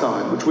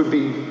Palestine, which would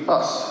be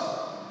us.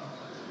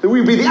 That we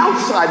would be the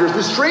outsiders,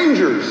 the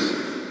strangers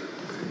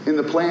in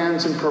the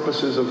plans and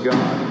purposes of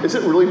God. Is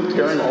it really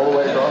tearing all the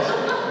way across?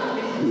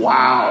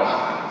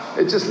 Wow.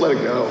 It just let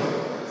it go.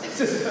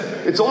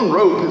 It's on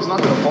rope. It's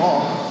not going to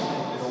fall.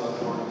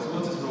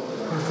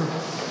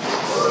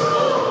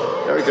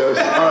 There it goes.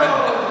 All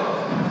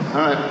right.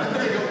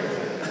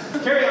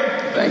 right. Carry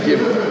on. Thank you.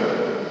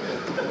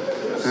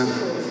 Yeah.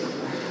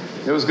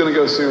 It was going to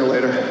go sooner or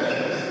later.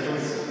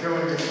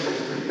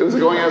 It was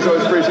going as I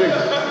was preaching?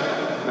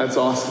 That's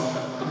awesome.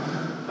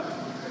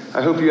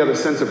 I hope you had a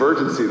sense of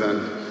urgency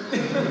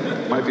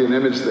then. Might be an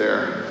image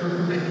there.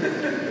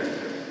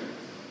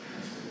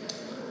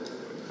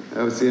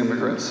 That was the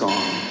immigrant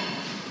song.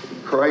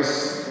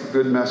 Christ's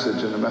good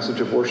message and the message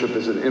of worship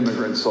is an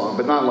immigrant song,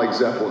 but not like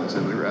Zeppelin's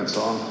immigrant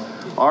song.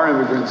 Our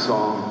immigrant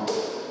song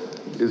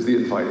is the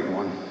inviting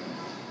one.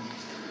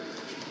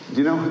 Do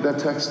you know who that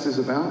text is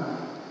about?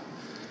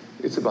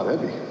 It's about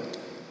Ebby.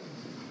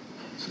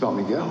 It's about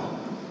Miguel.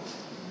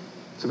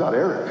 It's about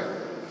Eric.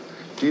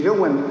 Do you know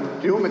when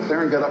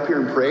McLaren got up here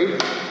and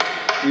prayed?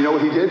 You know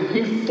what he did?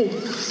 He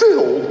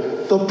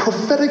fulfilled the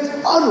prophetic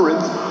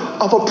utterance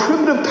of a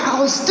primitive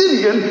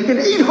Palestinian in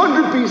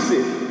 800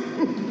 BC.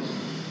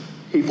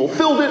 He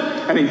fulfilled it,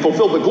 and he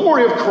fulfilled the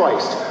glory of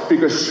Christ,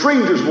 because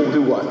strangers will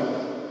do what?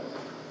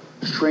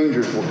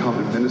 Strangers will come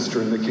and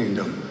minister in the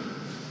kingdom.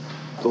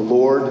 The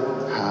Lord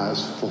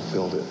has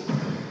fulfilled it.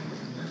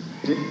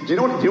 Do you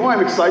know why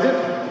I'm excited?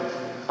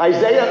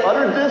 Isaiah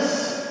uttered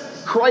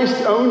this.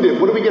 Christ owned it.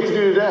 What do we get to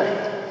do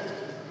today?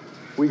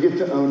 We get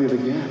to own it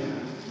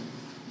again.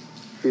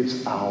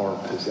 It's our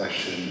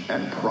possession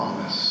and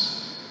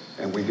promise,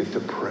 and we get to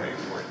pray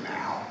for it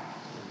now.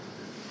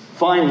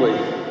 Finally,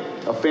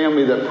 a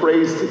family that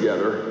prays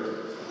together.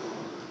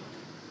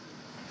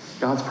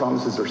 God's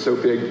promises are so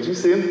big. Did you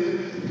see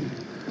them?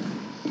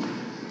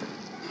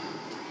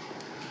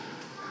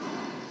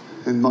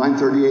 In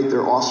 938,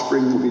 their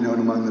offspring will be known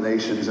among the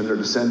nations and their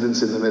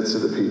descendants in the midst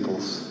of the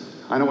peoples.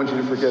 I don't want you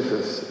to forget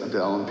this,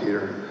 Adele and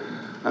Peter.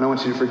 I don't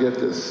want you to forget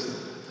this.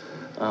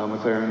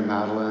 McLaren and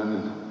Madeline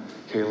and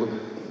Caleb,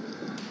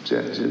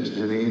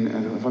 Janine,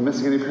 and if I'm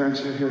missing any parents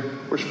here,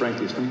 where's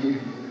Frankie? Is Frankie?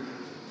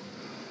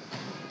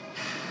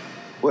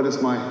 What is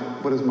my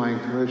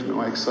encouragement,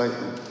 my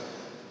excitement?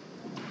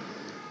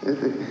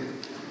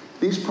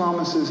 These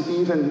promises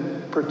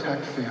even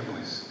protect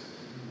families.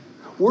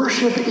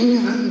 Worship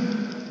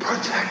even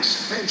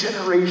protects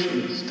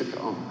generations to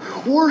come.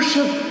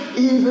 Worship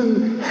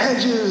even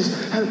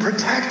hedges and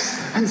protects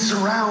and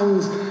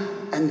surrounds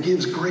and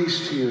gives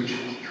grace to your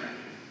children.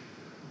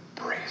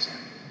 Praise Him.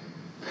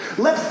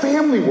 Let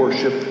family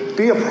worship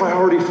be a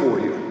priority for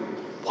you.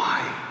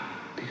 Why?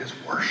 Because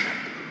worship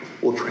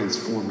will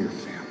transform your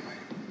family.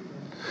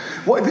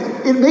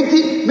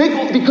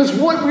 Because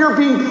what we are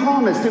being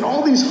promised in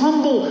all these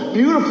humble,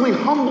 beautifully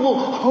humble,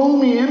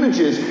 homey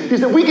images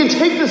is that we can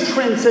take this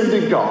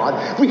transcendent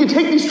God, we can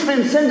take these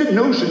transcendent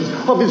notions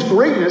of His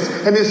greatness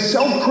and His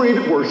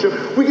self-created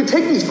worship, we can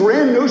take these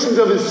grand notions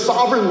of His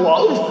sovereign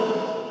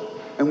love,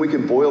 and we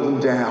can boil them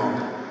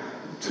down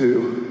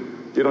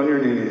to get on your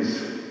knees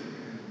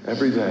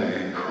every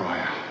day and cry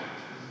out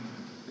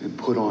and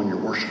put on your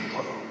worship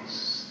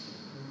clothes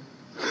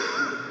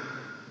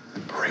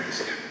and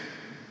praise Him.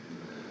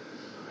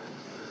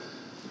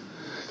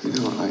 You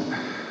know,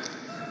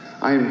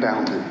 I am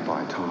bounded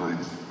by time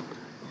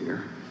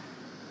here.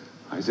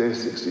 Isaiah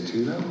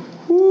 62, though.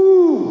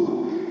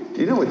 Woo! Do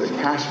you know what the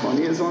cash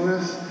money is on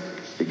this?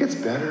 It gets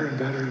better and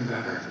better and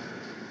better.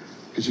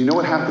 Because you know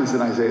what happens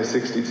in Isaiah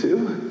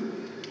 62?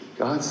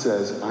 God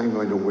says, I'm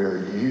going to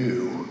wear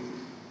you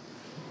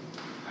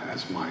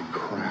as my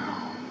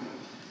crown.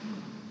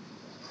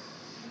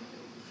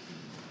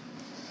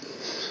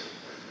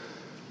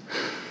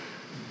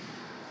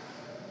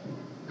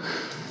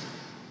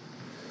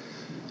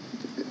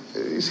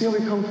 You see how we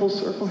come full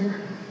circle here?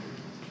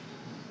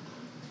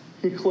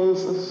 He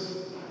clothes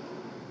us.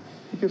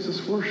 He gives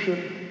us worship.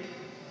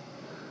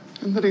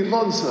 And that He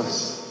loves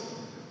us.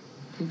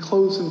 He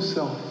clothes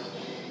Himself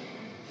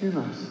in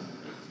us.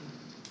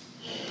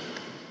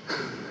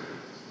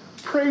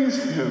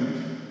 Praise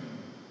Him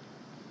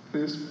for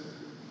His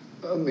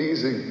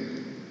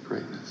amazing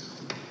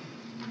greatness.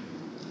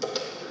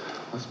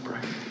 Let's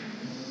pray.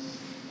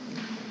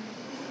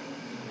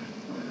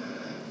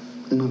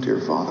 Oh,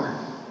 dear Father,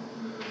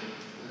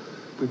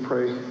 we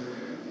pray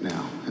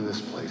now in this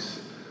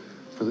place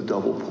for the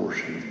double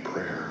portion of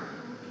prayer,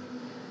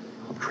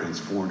 of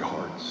transformed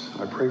hearts.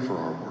 I pray for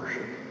our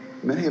worship.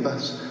 Many of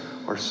us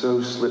are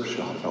so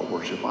slipshod about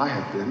worship. I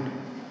have been.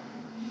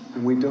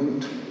 And we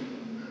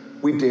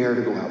dare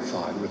to go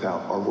outside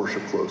without our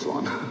worship clothes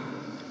on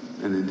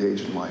and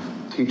engage in life.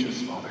 Teach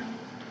us, Father.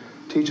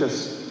 Teach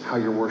us how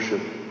your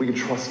worship, we can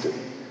trust it.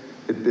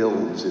 It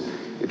builds,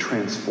 it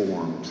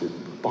transforms,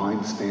 it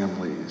binds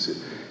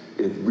families,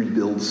 it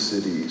rebuilds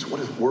cities.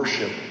 What is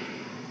worship?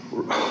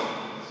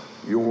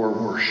 Your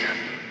worship.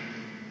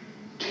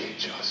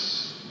 Teach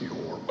us your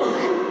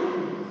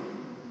worship.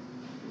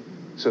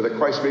 So that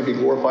Christ may be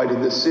glorified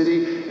in this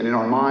city and in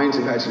our minds,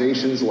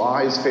 imaginations,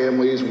 lives,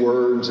 families,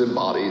 words, and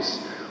bodies.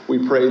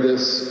 We pray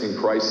this in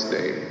Christ's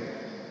name.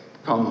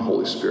 Come,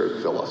 Holy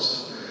Spirit, fill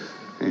us.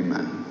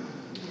 Amen.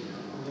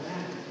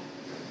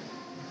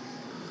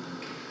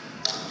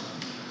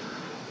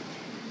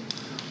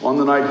 On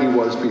the night He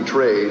was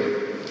betrayed,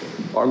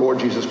 our Lord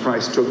Jesus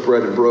Christ took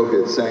bread and broke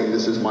it, saying,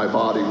 "This is my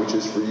body, which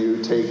is for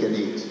you. Take and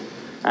eat.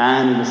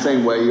 And in the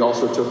same way, he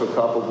also took a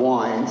cup of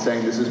wine,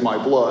 saying, "This is my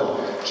blood,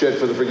 shed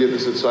for the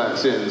forgiveness of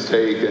sins.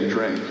 Take and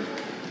drink."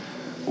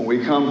 When we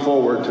come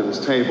forward to this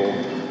table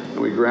and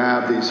we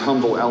grab these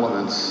humble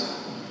elements,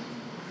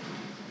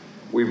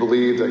 we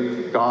believe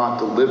that God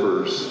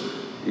delivers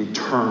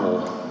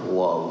eternal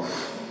love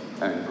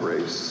and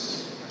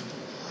grace.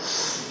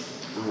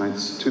 All right,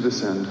 to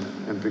this end,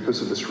 and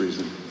because of this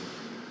reason,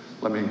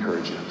 let me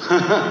encourage you.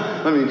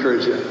 Let me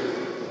encourage you.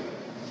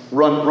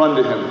 Run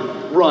to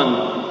him. Run.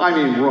 I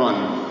mean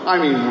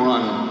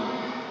run.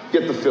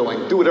 Get the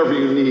filling. Do whatever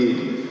you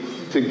need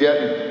to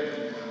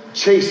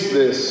chase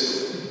this.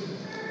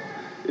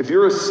 If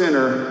you're a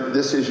sinner,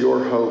 this is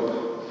your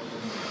hope.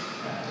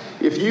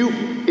 If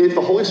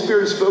the Holy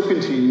Spirit has spoken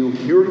to you,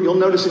 you'll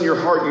notice in your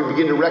heart you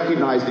begin to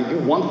recognize that you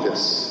want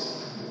this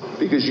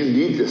because you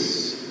need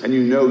this, and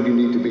you know you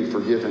need to be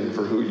forgiven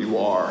for who you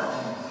are.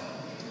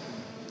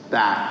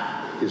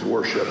 That is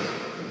worship.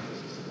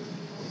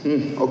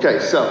 Okay,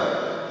 so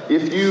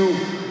if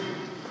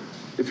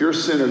you're a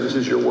sinner, this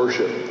is your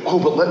worship. Oh,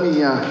 but let me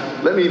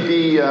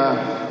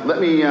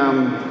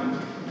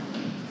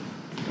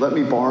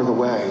bar the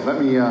way.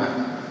 Let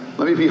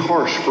me be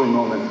harsh for a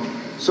moment.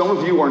 Some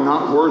of you are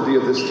not worthy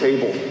of this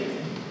table.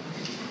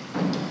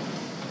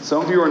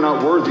 Some of you are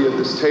not worthy of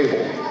this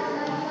table.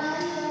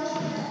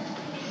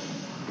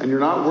 And you're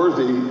not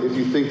worthy if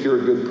you think you're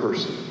a good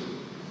person.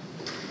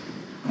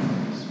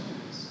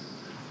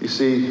 You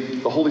see,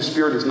 the Holy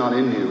Spirit is not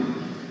in you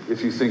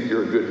if you think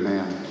you're a good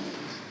man.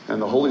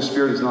 And the Holy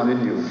Spirit is not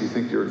in you if you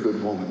think you're a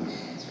good woman.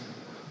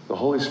 The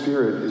Holy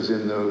Spirit is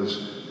in those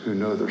who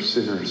know they're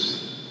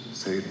sinners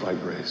saved by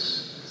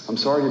grace. I'm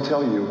sorry to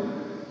tell you,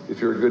 if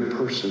you're a good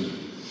person,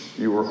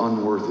 you are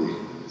unworthy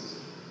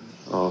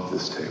of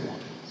this table.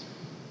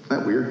 Isn't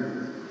that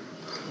weird?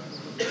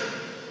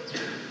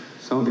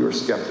 Some of you are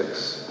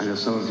skeptics. I know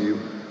some of you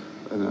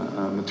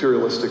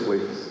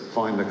materialistically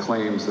find the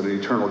claims that an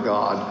eternal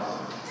God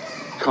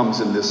comes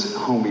in this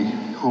humble,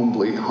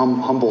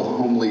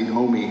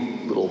 homey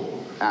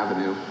little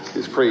avenue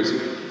is crazy.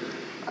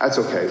 That's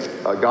okay.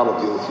 God will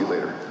deal with you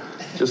later.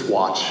 Just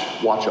watch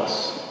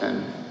us,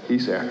 and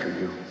he's after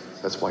you.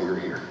 That's why you're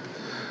here.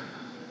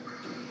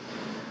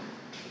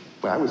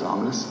 Well, that was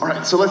ominous. All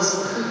right, so let's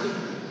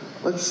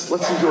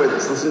enjoy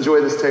this. Let's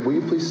enjoy this table.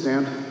 Will you please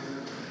stand?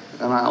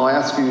 And I'll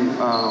ask you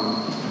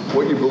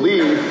what you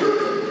believe.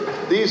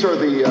 These are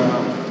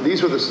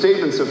the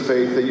statements of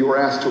faith that you were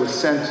asked to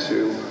assent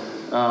to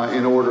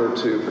in order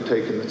to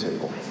partake in the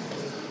table.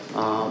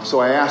 So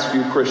I ask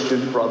you,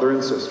 Christian brother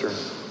and sister,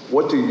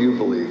 what do you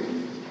believe?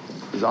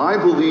 Because I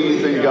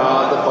believe in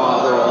God the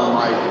Father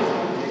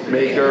Almighty,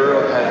 maker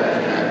of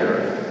heaven and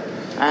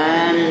earth,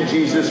 and in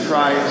Jesus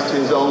Christ,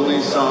 his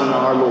only Son,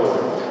 our Lord,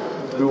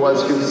 who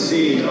was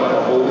conceived by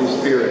the Holy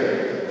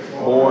Spirit,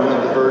 born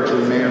of the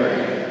Virgin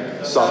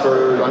Mary,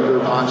 suffered under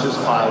Pontius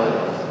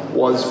Pilate,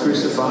 was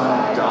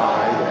crucified,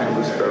 died, and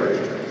was buried.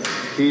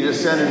 He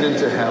descended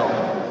into hell.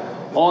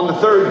 On the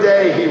third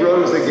day, he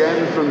rose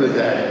again from the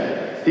dead.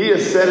 He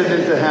ascended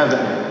into heaven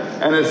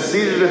and is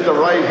seated at the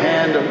right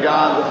hand of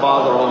God the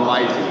Father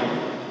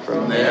Almighty.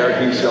 From there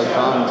he shall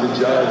come to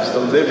judge the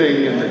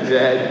living and the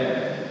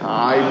dead.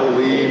 I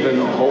believe in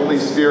the Holy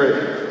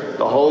Spirit,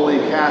 the Holy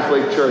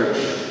Catholic Church,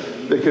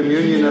 the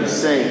communion of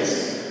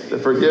saints, the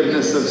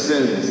forgiveness of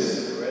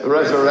sins, the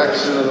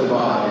resurrection of the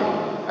body,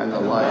 and the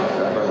life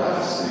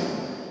everlasting.